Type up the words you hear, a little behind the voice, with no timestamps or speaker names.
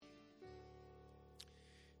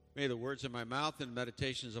May the words of my mouth and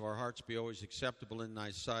meditations of our hearts be always acceptable in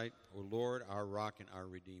thy sight, O Lord, our rock and our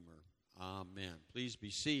redeemer. Amen. Please be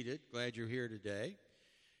seated. Glad you're here today.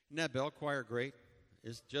 Isn't that bell choir great?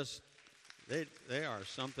 It's just, they are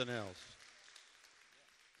something else.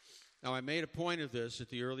 Now, I made a point of this at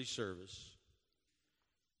the early service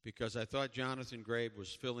because I thought Jonathan Grabe was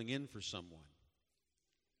filling in for someone.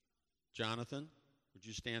 Jonathan, would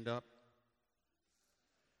you stand up?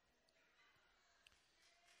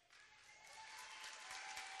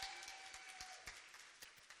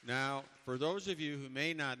 Now, for those of you who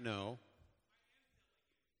may not know,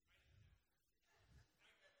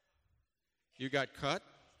 you got cut?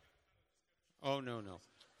 Oh, no.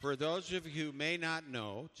 For those of you who may not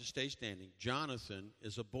know, just stay standing, Jonathan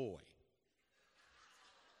is a boy.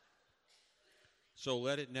 So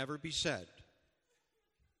let it never be said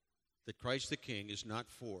that Christ the King is not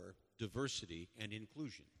for diversity and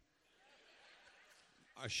inclusion.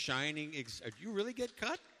 A shining, do you really get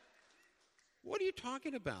cut? What are you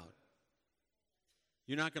talking about?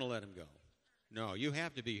 You're not going to let him go. No, you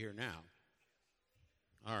have to be here now.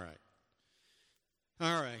 All right.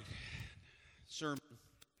 Sermon.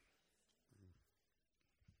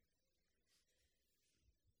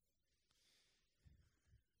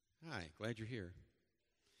 Hi, glad you're here.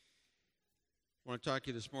 I want to talk to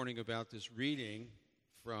you this morning about this reading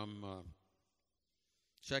from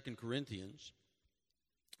 2 Corinthians.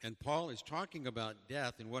 And Paul is talking about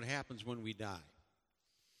death and what happens when we die.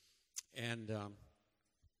 And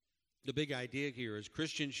the big idea here is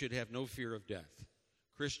Christians should have no fear of death.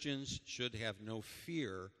 Christians should have no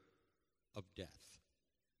fear of death.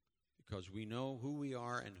 Because we know who we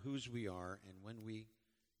are and whose we are, and when we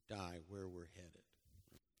die, where we're headed.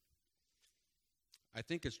 I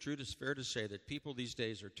think it's fair to say that people these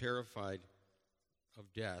days are terrified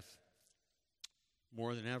of death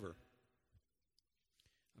more than ever.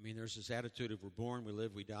 I mean, there's this attitude of we're born, we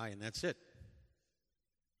live, we die, and that's it.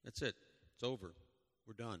 That's it. It's over.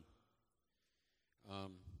 We're done.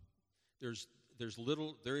 There's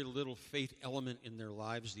very little faith element in their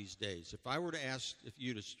lives these days. If I were to ask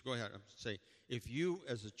you to go ahead and say, if you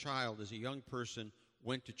as a child, as a young person,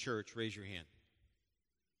 went to church, raise your hand.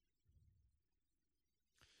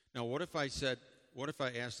 Now, what if I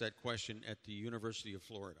asked that question at the University of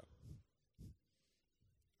Florida?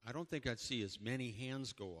 I don't think I'd see as many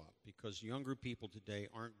hands go up because younger people today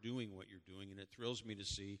aren't doing what you're doing, and it thrills me to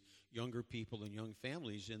see younger people and young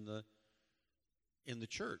families in the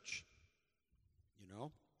church. You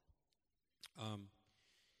know,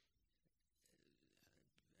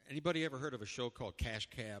 anybody ever heard of a show called Cash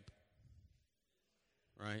Cab?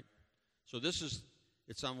 Right. So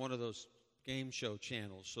it's on one of those game show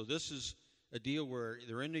channels. So this is a deal where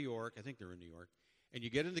they're in New York. I think they're in New York. And you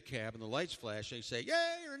get in the cab, and the lights flash. They say,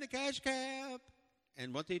 "Yay, you're in the cash cab."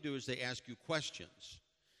 And what they do is they ask you questions.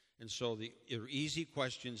 And so they're easy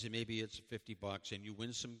questions, and maybe it's $50, and you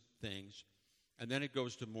win some things. And then it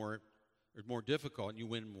goes to more difficult, and you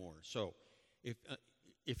win more. So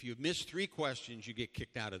if you miss 3 questions, you get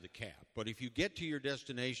kicked out of the cab. But if you get to your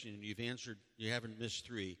destination and you haven't missed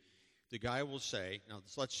 3, the guy will say, now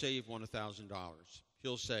let's say you've won $1,000.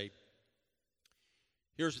 He'll say,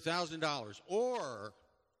 here's $1,000, or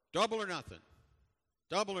double or nothing.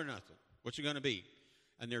 Double or nothing. What's it going to be?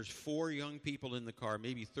 And there's 4 young people in the car,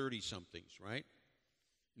 maybe 30-somethings, right?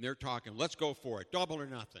 And they're talking, let's go for it. Double or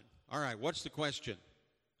nothing. All right, what's the question?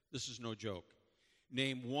 This is no joke.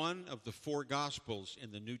 Name one of the 4 Gospels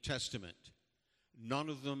in the New Testament. None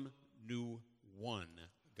of them knew one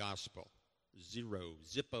gospel. 0,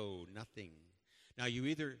 zippo, nothing. Now,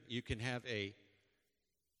 you can have a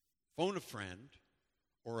phone a friend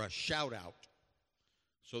or a shout-out.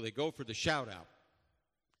 So they go for the shout-out.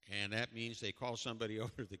 And that means they call somebody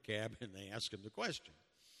over to the cab and they ask them the question.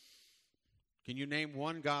 Can you name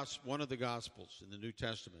one of the Gospels in the New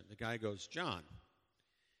Testament? The guy goes, John.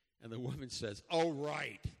 And the woman says, oh,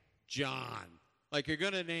 right, John. Like you're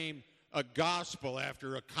going to name a gospel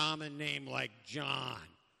after a common name like John.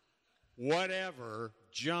 Whatever,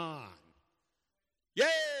 John. Yay,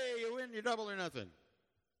 you win, you double or nothing.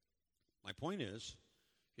 My point is,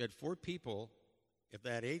 you had 4 people of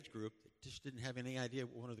that age group that just didn't have any idea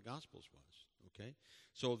what one of the Gospels was, okay?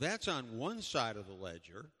 So that's on one side of the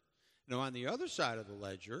ledger. Now, on the other side of the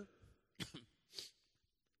ledger,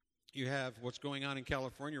 you have what's going on in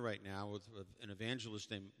California right now with an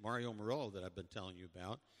evangelist named Mario Murillo that I've been telling you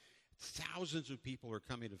about. Thousands of people are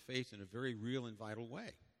coming to faith in a very real and vital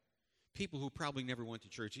way. People who probably never went to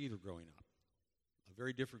church either growing up. A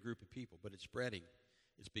very different group of people, but it's spreading.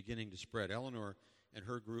 It's beginning to spread. Eleanor and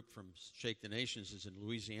her group from Shake the Nations is in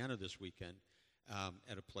Louisiana this weekend.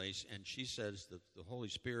 at a place, and she says that the Holy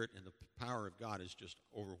Spirit and the power of God is just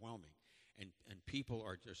overwhelming, and people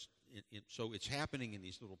are just so it's happening in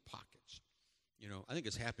these little pockets. I think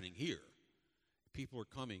it's happening here. People are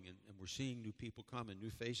coming, and we're seeing new people come and new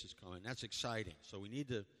faces come, and that's exciting. So we need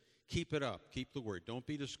to keep it up, keep the word. Don't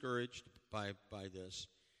be discouraged by this,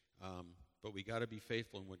 but we got to be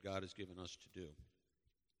faithful in what God has given us to do.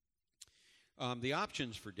 The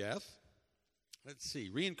options for death. Let's see.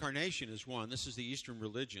 Reincarnation is one. This is the Eastern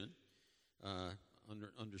religion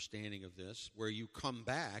understanding of this, where you come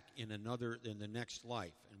back in the next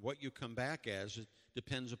life, and what you come back as it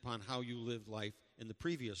depends upon how you lived life in the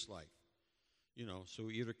previous life. So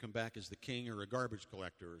you either come back as the king or a garbage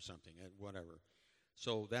collector or something, whatever.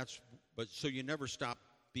 So you never stop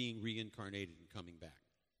being reincarnated and coming back.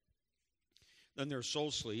 Then there's soul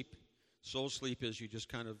sleep. Soul sleep is you just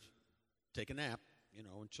kind of take a nap,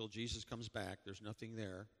 until Jesus comes back. There's nothing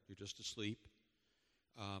there. You're just asleep.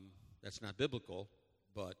 That's not biblical,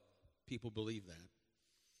 but people believe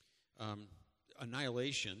that.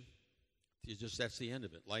 Annihilation, that's the end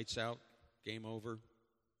of it. Lights out, game over,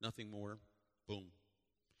 nothing more, boom.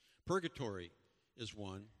 Purgatory is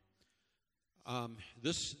one.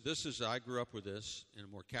 This is, I grew up with this in a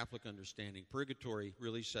more Catholic understanding. Purgatory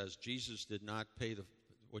really says Jesus did not pay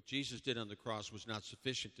what Jesus did on the cross was not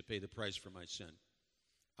sufficient to pay the price for my sin.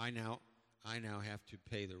 I now have to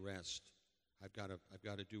pay the rest. I've got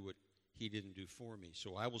to do what he didn't do for me.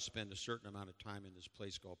 So I will spend a certain amount of time in this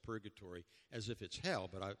place called purgatory, as if it's hell.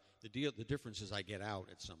 But the difference is I get out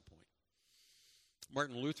at some point.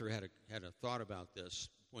 Martin Luther had a thought about this.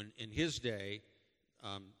 When in his day,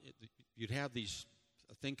 you'd have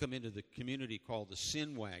a thing come into the community called the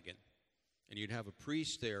sin wagon, and you'd have a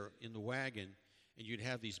priest there in the wagon, and you'd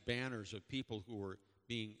have these banners of people who were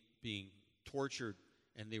being tortured,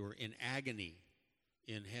 and they were in agony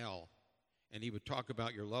in hell. And he would talk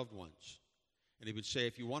about your loved ones. And he would say,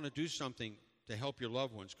 if you want to do something to help your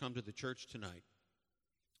loved ones, come to the church tonight.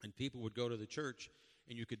 And people would go to the church,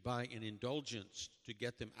 and you could buy an indulgence to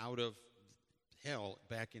get them out of hell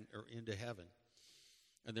back into heaven.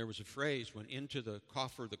 And there was a phrase, when into the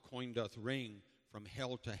coffer the coin doth ring, from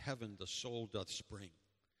hell to heaven the soul doth spring.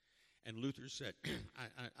 And Luther said,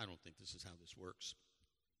 I don't think this is how this works.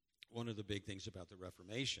 One of the big things about the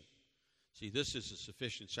Reformation, see, this is a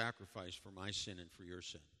sufficient sacrifice for my sin and for your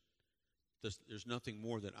sin. There's nothing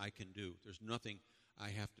more that I can do. There's nothing I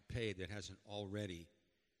have to pay that hasn't already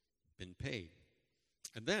been paid.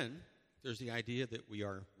 And then there's the idea that we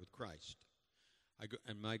are with Christ.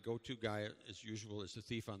 And my go-to guy, as usual, is the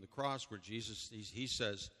thief on the cross, where Jesus, he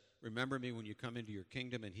says, remember me when you come into your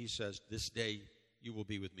kingdom, and he says, this day you will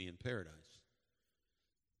be with me in paradise.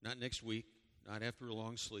 Not next week, not after a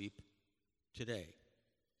long sleep, today.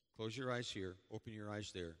 Close your eyes here, open your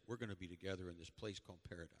eyes there. We're going to be together in this place called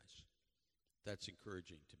paradise. That's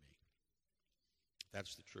encouraging to me.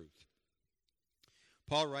 That's the truth.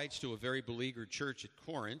 Paul writes to a very beleaguered church at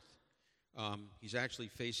Corinth. He's actually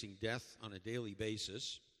facing death on a daily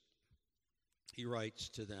basis. He writes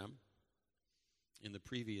to them in the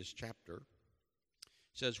previous chapter.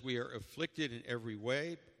 Says, we are afflicted in every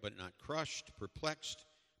way, but not crushed, perplexed,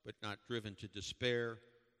 but not driven to despair,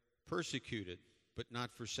 persecuted, but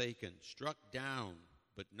not forsaken, struck down,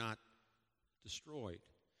 but not destroyed.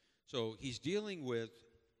 So he's dealing with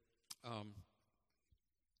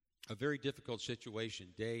a very difficult situation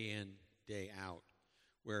day in, day out,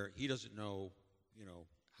 where he doesn't know,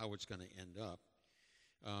 how it's going to end up.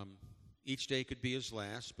 Each day could be his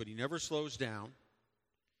last, but he never slows down.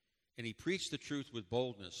 And he preached the truth with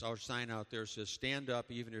boldness. Our sign out there says, stand up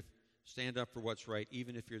for what's right,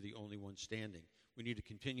 even if you're the only one standing. We need to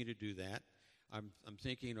continue to do that. I'm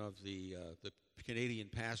thinking of the Canadian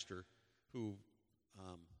pastor who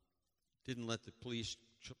didn't let the police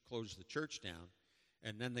close the church down,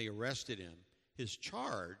 and then they arrested him. His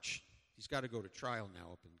charge, he's got to go to trial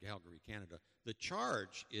now up in Calgary, Canada. The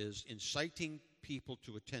charge is inciting people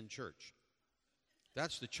to attend church.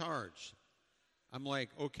 That's the charge. I'm like,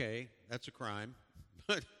 okay, that's a crime.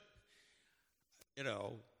 But,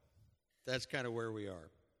 that's kind of where we are.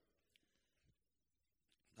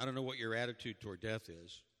 I don't know what your attitude toward death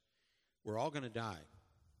is. We're all going to die.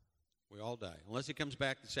 We all die. Unless he comes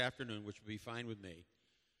back this afternoon, which would be fine with me.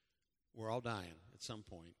 We're all dying at some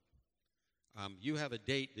point. You have a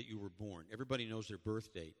date that you were born. Everybody knows their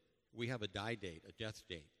birth date. We have a die date, a death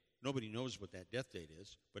date. Nobody knows what that death date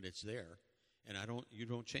is, but it's there. And you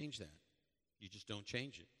don't change that. You just don't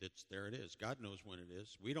change it. There it is. God knows when it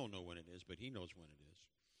is. We don't know when it is, but he knows when it is.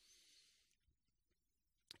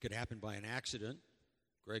 It could happen by an accident.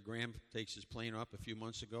 Greg Graham takes his plane up a few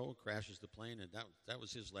months ago, crashes the plane, and that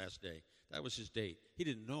was his last day. That was his date. He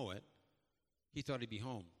didn't know it. He thought he'd be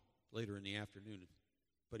home later in the afternoon,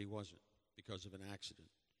 but he wasn't because of an accident.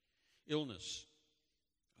 Illness.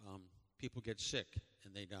 People get sick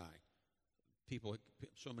and they die.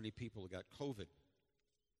 So many people got COVID.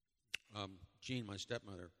 Jean, my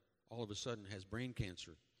stepmother, all of a sudden has brain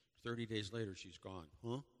cancer. 30 days later, she's gone.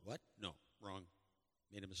 Huh? What? No, wrong.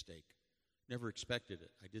 Made a mistake. Never expected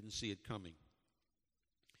it. I didn't see it coming.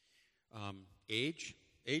 Age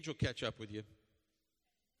will catch up with you.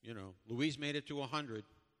 You know, Louise made it to 100.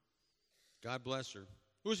 God bless her.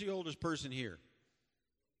 Who's the oldest person here?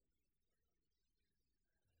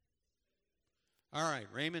 All right,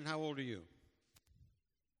 Raymond, how old are you?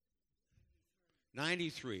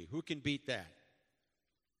 93. Who can beat that?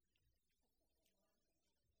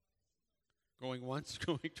 Going once,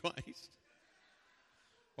 going twice.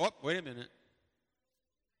 Oh, wait a minute.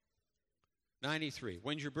 93.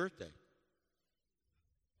 When's your birthday?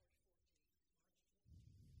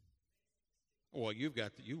 Well, you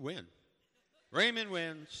win. Raymond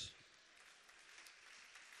wins.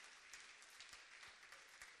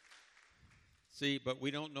 See, but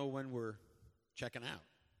we don't know when we're checking out.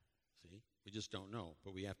 See, we just don't know,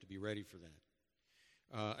 but we have to be ready for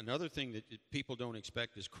that. Another thing that people don't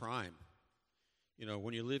expect is crime. You know,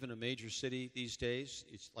 when you live in a major city these days,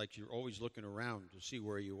 it's like you're always looking around to see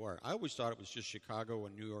where you are. I always thought it was just Chicago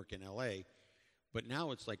and New York and L.A., but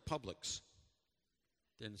now it's like Publix.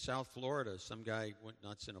 In South Florida, some guy went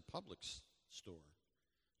nuts in a Publix store,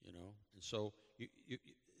 you know. And so,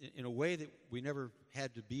 in a way that we never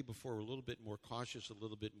had to be before, we're a little bit more cautious, a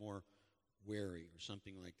little bit more wary or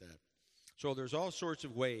something like that. So there's all sorts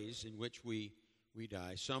of ways in which we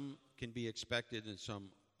die. Some can be expected and some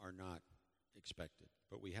are not expected,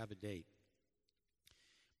 but we have a date.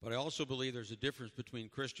 But I also believe there's a difference between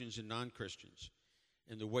Christians and non-Christians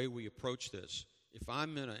in the way we approach this. If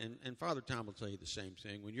I'm in and Father Tom will tell you the same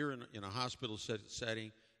thing, when you're in a hospital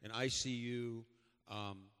setting, an ICU,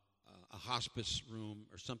 a hospice room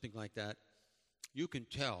or something like that, you can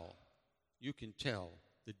tell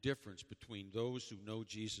the difference between those who know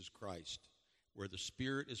Jesus Christ, where the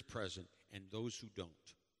Spirit is present, and those who don't.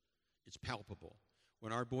 It's palpable.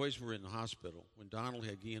 When our boys were in the hospital, when Donald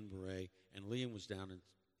had Guillain-Barré and Liam was down in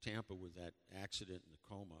Tampa with that accident in the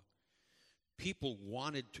coma, people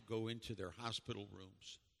wanted to go into their hospital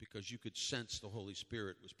rooms because you could sense the Holy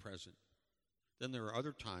Spirit was present. Then there are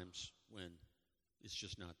other times when it's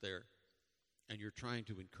just not there. And you're trying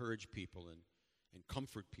to encourage people and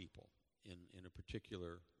comfort people in a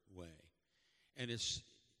particular way. And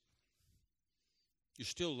you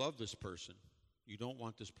still love this person. You don't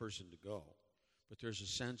want this person to go. But there's a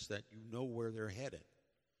sense that you know where they're headed.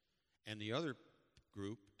 And the other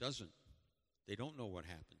group doesn't. They don't know what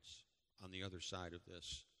happens on the other side of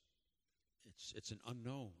this. It's an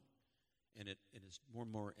unknown. And it's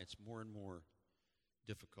more and more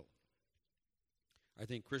difficult. I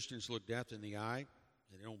think Christians look death in the eye.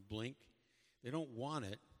 They don't blink. They don't want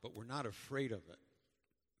it, but we're not afraid of it.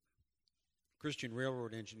 A Christian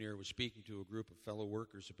railroad engineer was speaking to a group of fellow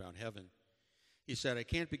workers about heaven. He said, I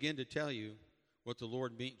can't begin to tell you what the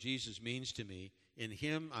Lord Jesus means to me. In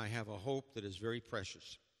him I have a hope that is very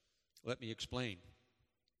precious. Let me explain.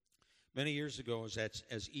 Many years ago,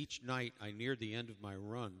 as each night I neared the end of my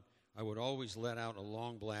run, I would always let out a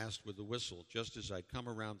long blast with the whistle just as I'd come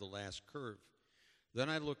around the last curve. Then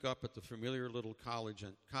I'd look up at the familiar little cottage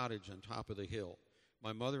on top of the hill.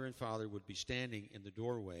 My mother and father would be standing in the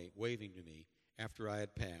doorway waving to me after I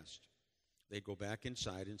had passed. They'd go back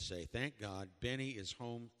inside and say, thank God, Benny is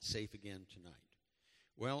home safe again tonight.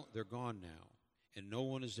 Well, they're gone now, and no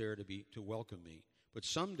one is there to welcome me. But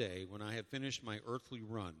someday, when I have finished my earthly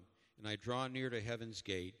run and I draw near to heaven's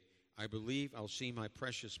gate, I believe I'll see my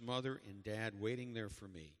precious mother and dad waiting there for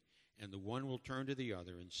me, and the one will turn to the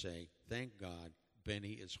other and say, thank God,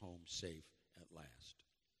 Benny is home safe at last.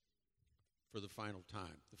 For the final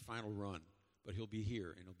time, the final run. But he'll be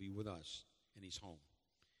here, and he'll be with us, and he's home.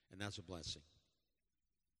 And that's a blessing.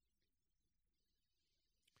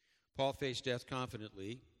 Paul faced death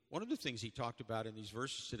confidently. One of the things he talked about in these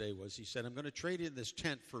verses today was, he said, I'm going to trade in this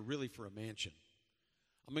tent for a mansion.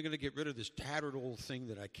 I'm going to get rid of this tattered old thing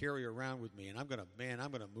that I carry around with me, and I'm going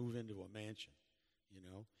to move into a mansion, you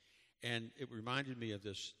know. And it reminded me of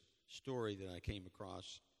this story that I came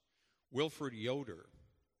across. Wilfred Yoder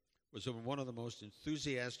was one of the most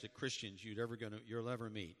enthusiastic Christians you'll ever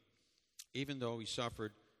meet, even though he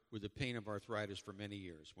suffered with the pain of arthritis for many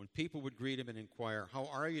years. When people would greet him and inquire, how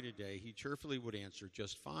are you today? He cheerfully would answer,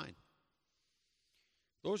 just fine.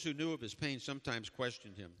 Those who knew of his pain sometimes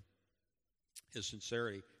questioned him. his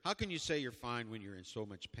sincerity. How can you say you're fine when you're in so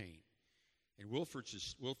much pain? And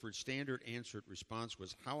Wilford's standard answered response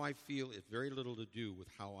was, how I feel has very little to do with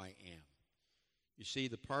how I am. You see,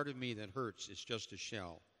 the part of me that hurts is just a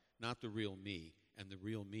shell, not the real me, and the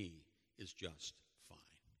real me is just fine.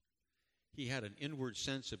 He had an inward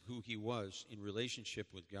sense of who he was in relationship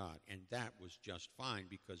with God, and that was just fine,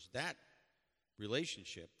 because that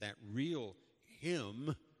relationship, that real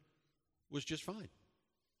him, was just fine.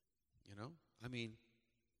 You know? I mean,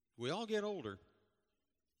 we all get older.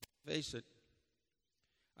 Face it.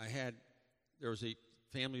 There was a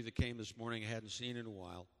family that came this morning I hadn't seen in a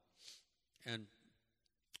while, and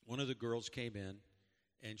one of the girls came in,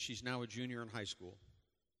 and she's now a junior in high school,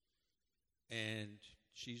 and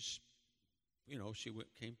she's, she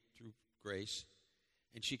came through grace,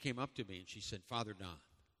 and she came up to me, and she said, Father Don,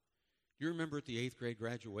 do you remember at the 8th grade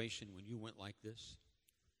graduation when you went like this?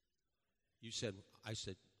 You said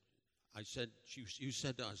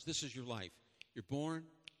to us, this is your life. You're born,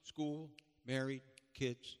 school, married,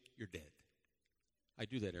 kids, you're dead. I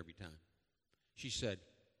do that every time. She said,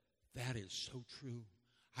 that is so true.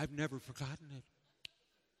 I've never forgotten it.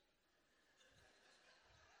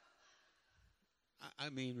 I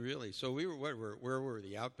mean, really. So we were, where were we?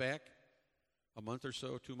 The Outback a month or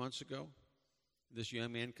so, 2 months ago. This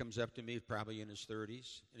young man comes up to me, probably in his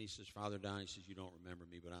 30s, and he says, Father Don, he says, you don't remember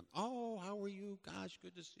me, but how are you? Gosh,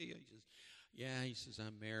 good to see you. He says, yeah, he says,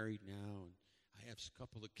 I'm married now, and I have a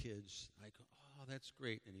couple of kids. I go, oh, that's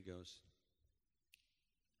great. And he goes,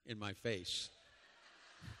 in my face.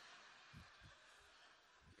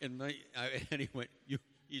 And he went,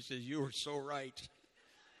 he says, you were so right.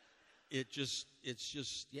 It's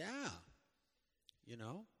just, yeah. I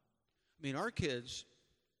mean, our kids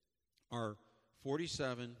are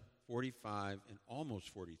 47, 45, and almost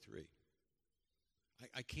 43.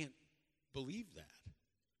 I can't believe that.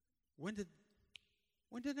 When did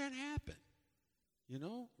that happen?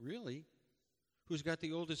 Really? Who's got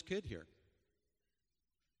the oldest kid here?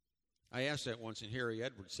 I asked that once, and Harry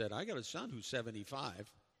Edwards said, I got a son who's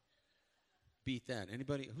 75. Beat that.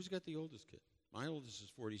 Anybody? Who's got the oldest kid? My oldest is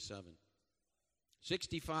 47.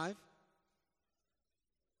 65?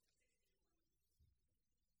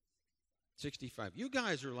 65. You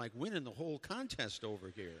guys are like winning the whole contest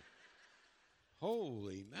over here.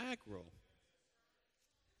 Holy mackerel.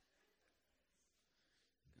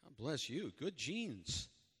 God bless you. Good genes.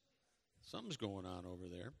 Something's going on over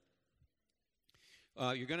there.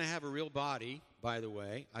 You're going to have a real body, by the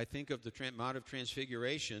way. I think of the Mount of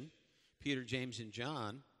Transfiguration, Peter, James, and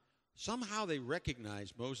John. Somehow they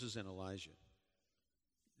recognized Moses and Elijah.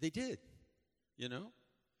 They did,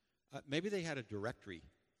 maybe they had a directory.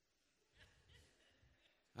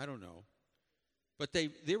 I don't know. But they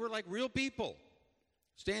were like real people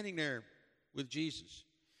standing there with Jesus,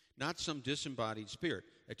 not some disembodied spirit.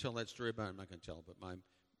 I tell that story about, I'm not going to tell, but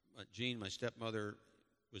Jean, my stepmother,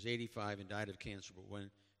 was 85 and died of cancer. But when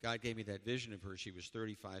God gave me that vision of her, she was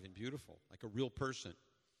 35 and beautiful, like a real person.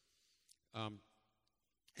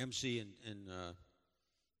 MC and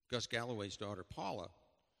Gus Galloway's daughter, Paula,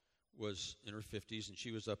 was in her 50s, and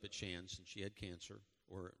she was up at Shands, and she had cancer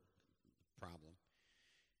or a problem.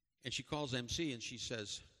 And she calls MC, and she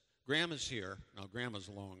says, Grandma's here. Now, Grandma's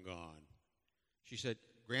long gone. She said,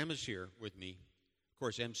 Grandma's here with me. Of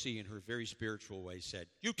course, MC, in her very spiritual way, said,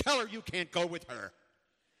 you tell her you can't go with her.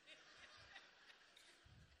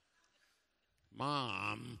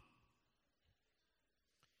 Mom.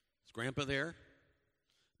 Is Grandpa there?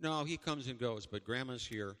 No, he comes and goes, but Grandma's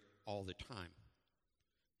here all the time.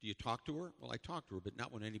 Do you talk to her? Well, I talk to her, but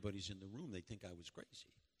not when anybody's in the room. They'd think I was crazy.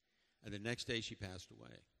 And the next day she passed away.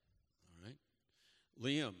 All right?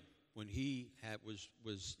 Liam, when he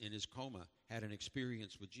was in his coma, had an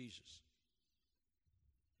experience with Jesus.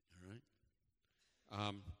 All right?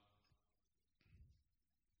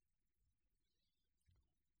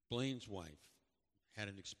 Blaine's wife had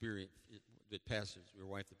an experience your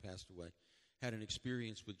wife that passed away, had an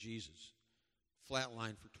experience with Jesus.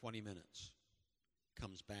 Flatlined for 20 minutes.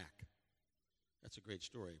 Comes back. That's a great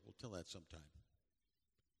story. We'll tell that sometime.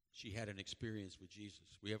 She had an experience with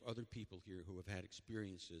Jesus. We have other people here who have had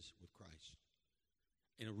experiences with Christ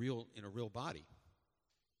in a real body.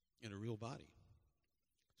 In a real body.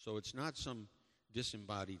 So it's not some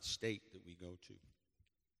disembodied state that we go to.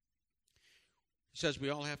 He says we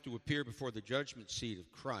all have to appear before the judgment seat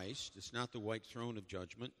of Christ. It's not the white throne of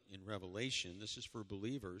judgment in Revelation. This is for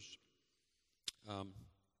believers. Let's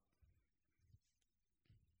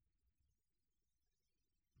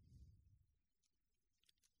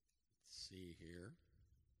see here.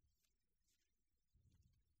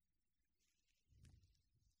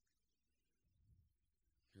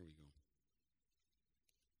 Here we go.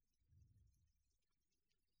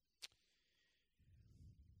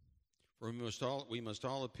 For we must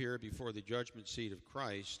all appear before the judgment seat of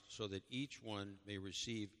Christ, so that each one may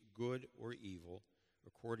receive good or evil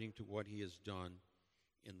according to what he has done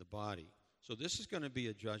in the body. So this is going to be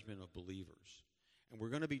a judgment of believers. And we're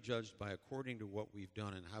going to be judged by according to what we've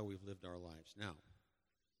done and how we've lived our lives. Now,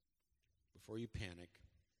 before you panic,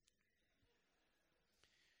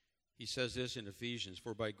 he says this in Ephesians,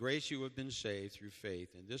 "For by grace you have been saved through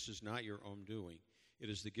faith, and this is not your own doing.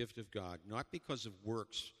 It is the gift of God, not because of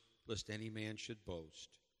works, lest any man should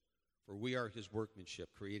boast. For we are his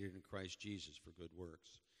workmanship, created in Christ Jesus for good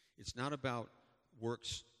works." It's not about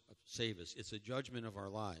works of save us. It's a judgment of our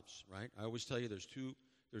lives, right? I always tell you there's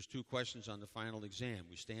two questions on the final exam.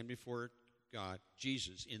 We stand before God,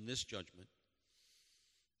 Jesus, in this judgment.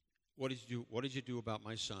 What did you do about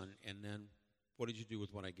my son? And then what did you do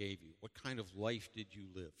with what I gave you? What kind of life did you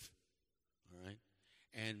live? All right?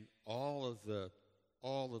 And all of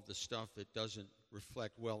the stuff that doesn't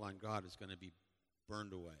reflect well on God is going to be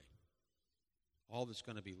burned away. All that's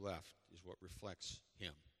going to be left is what reflects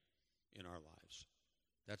him in our lives.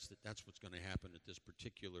 That's what's going to happen at this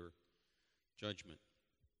particular judgment.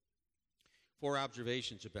 4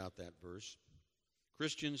 observations about that verse.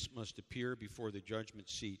 Christians must appear before the judgment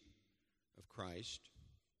seat of Christ.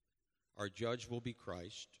 Our judge will be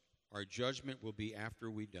Christ. Our judgment will be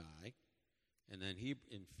after we die. And then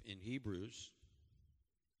in Hebrews,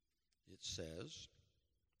 it says,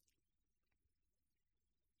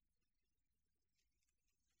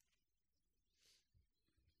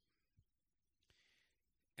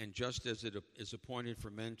 "And just as it is appointed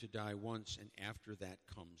for men to die once, and after that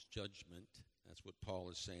comes judgment." That's what Paul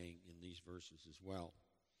is saying in these verses as well.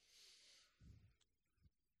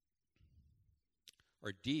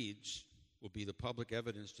 Our deeds will be the public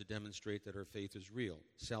evidence to demonstrate that our faith is real.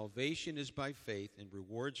 Salvation is by faith, and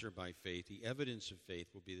rewards are by faith. The evidence of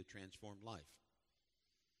faith will be the transformed life.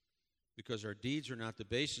 Because our deeds are not the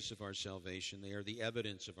basis of our salvation, they are the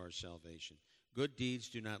evidence of our salvation. Good deeds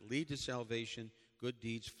do not lead to salvation. Good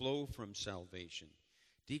deeds flow from salvation.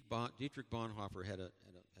 Dietrich Bonhoeffer had a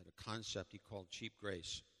concept he called cheap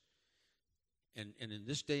grace. And in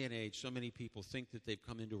this day and age, so many people think that they've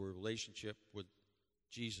come into a relationship with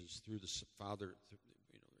Jesus through the Father,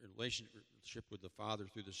 a relationship with the Father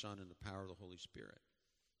through the Son and the power of the Holy Spirit.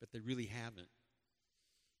 But they really haven't.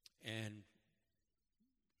 And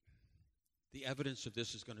the evidence of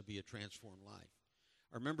this is going to be a transformed life.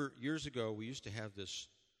 I remember years ago we used to have this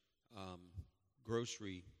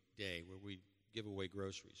grocery day where we give away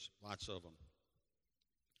groceries, lots of them,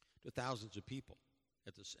 to thousands of people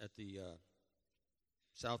at the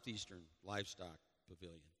Southeastern Livestock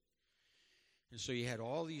Pavilion. And so you had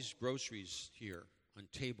all these groceries here on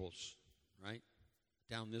tables, right,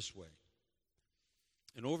 down this way.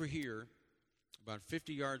 And over here, about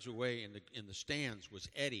 50 yards away in the stands was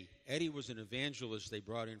Eddie. Eddie was an evangelist they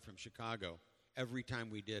brought in from Chicago every time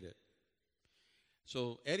we did it.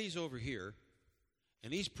 So Eddie's over here,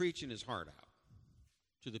 and he's preaching his heart out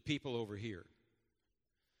to the people over here.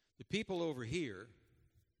 The people over here,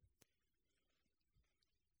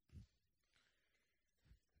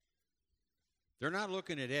 they're not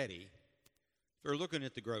looking at Eddie. They're looking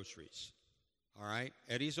at the groceries. All right?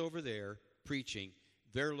 Eddie's over there preaching.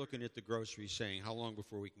 They're looking at the groceries saying, how long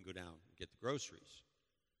before we can go down and get the groceries?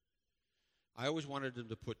 I always wanted them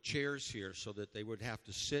to put chairs here so that they would have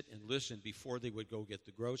to sit and listen before they would go get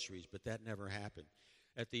the groceries, but that never happened.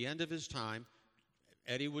 At the end of his time,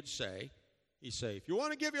 Eddie would say, he'd say, "If you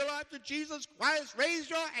want to give your life to Jesus Christ, raise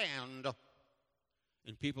your hand."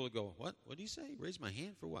 And people would go, what? What did he say? Raise my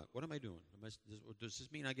hand for what? What am I doing? Does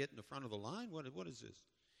this mean I get in the front of the line? What is this?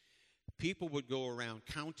 People would go around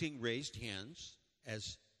counting raised hands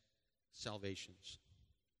as salvations.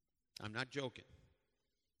 I'm not joking.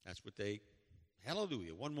 That's what they,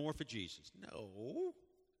 hallelujah, one more for Jesus. No,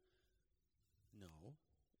 it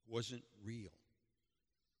wasn't real.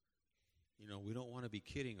 We don't want to be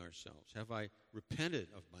kidding ourselves. Have I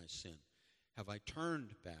repented of my sin? Have I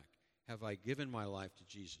turned back? Have I given my life to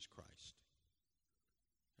Jesus Christ?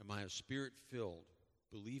 Am I a Spirit-filled,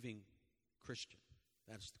 believing Christian?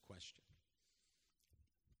 That's the question.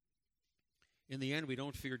 In the end, we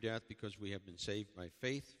don't fear death because we have been saved by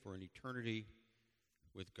faith for an eternity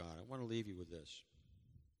with God. I want to leave you with this.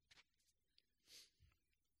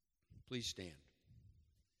 Please stand.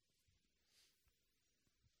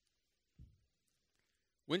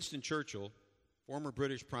 Winston Churchill, former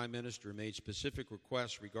British Prime Minister, made specific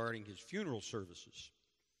requests regarding his funeral services.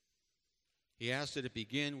 He asked that it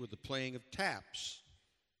begin with the playing of taps,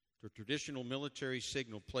 the traditional military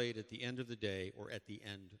signal played at the end of the day or at the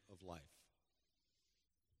end of life.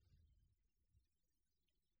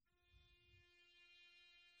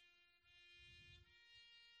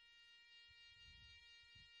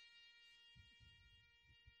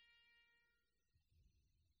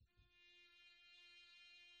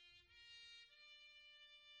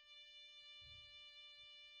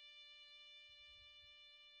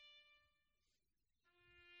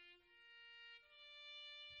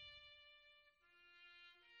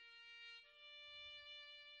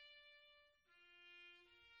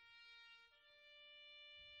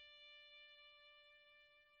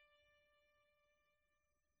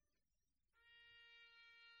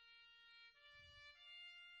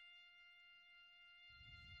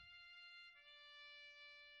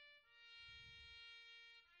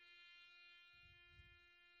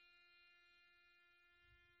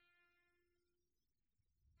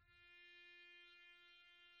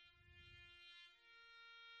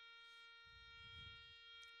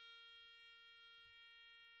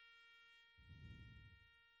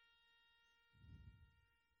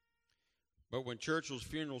 But when Churchill's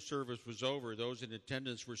funeral service was over, those in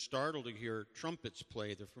attendance were startled to hear trumpets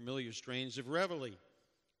play the familiar strains of Reveille,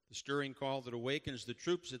 the stirring call that awakens the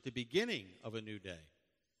troops at the beginning of a new day.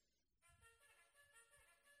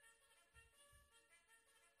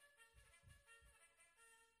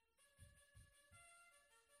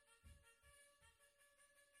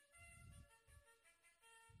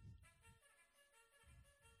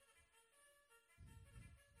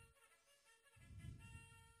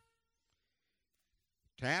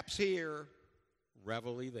 Taps here,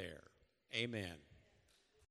 reveille there. Amen.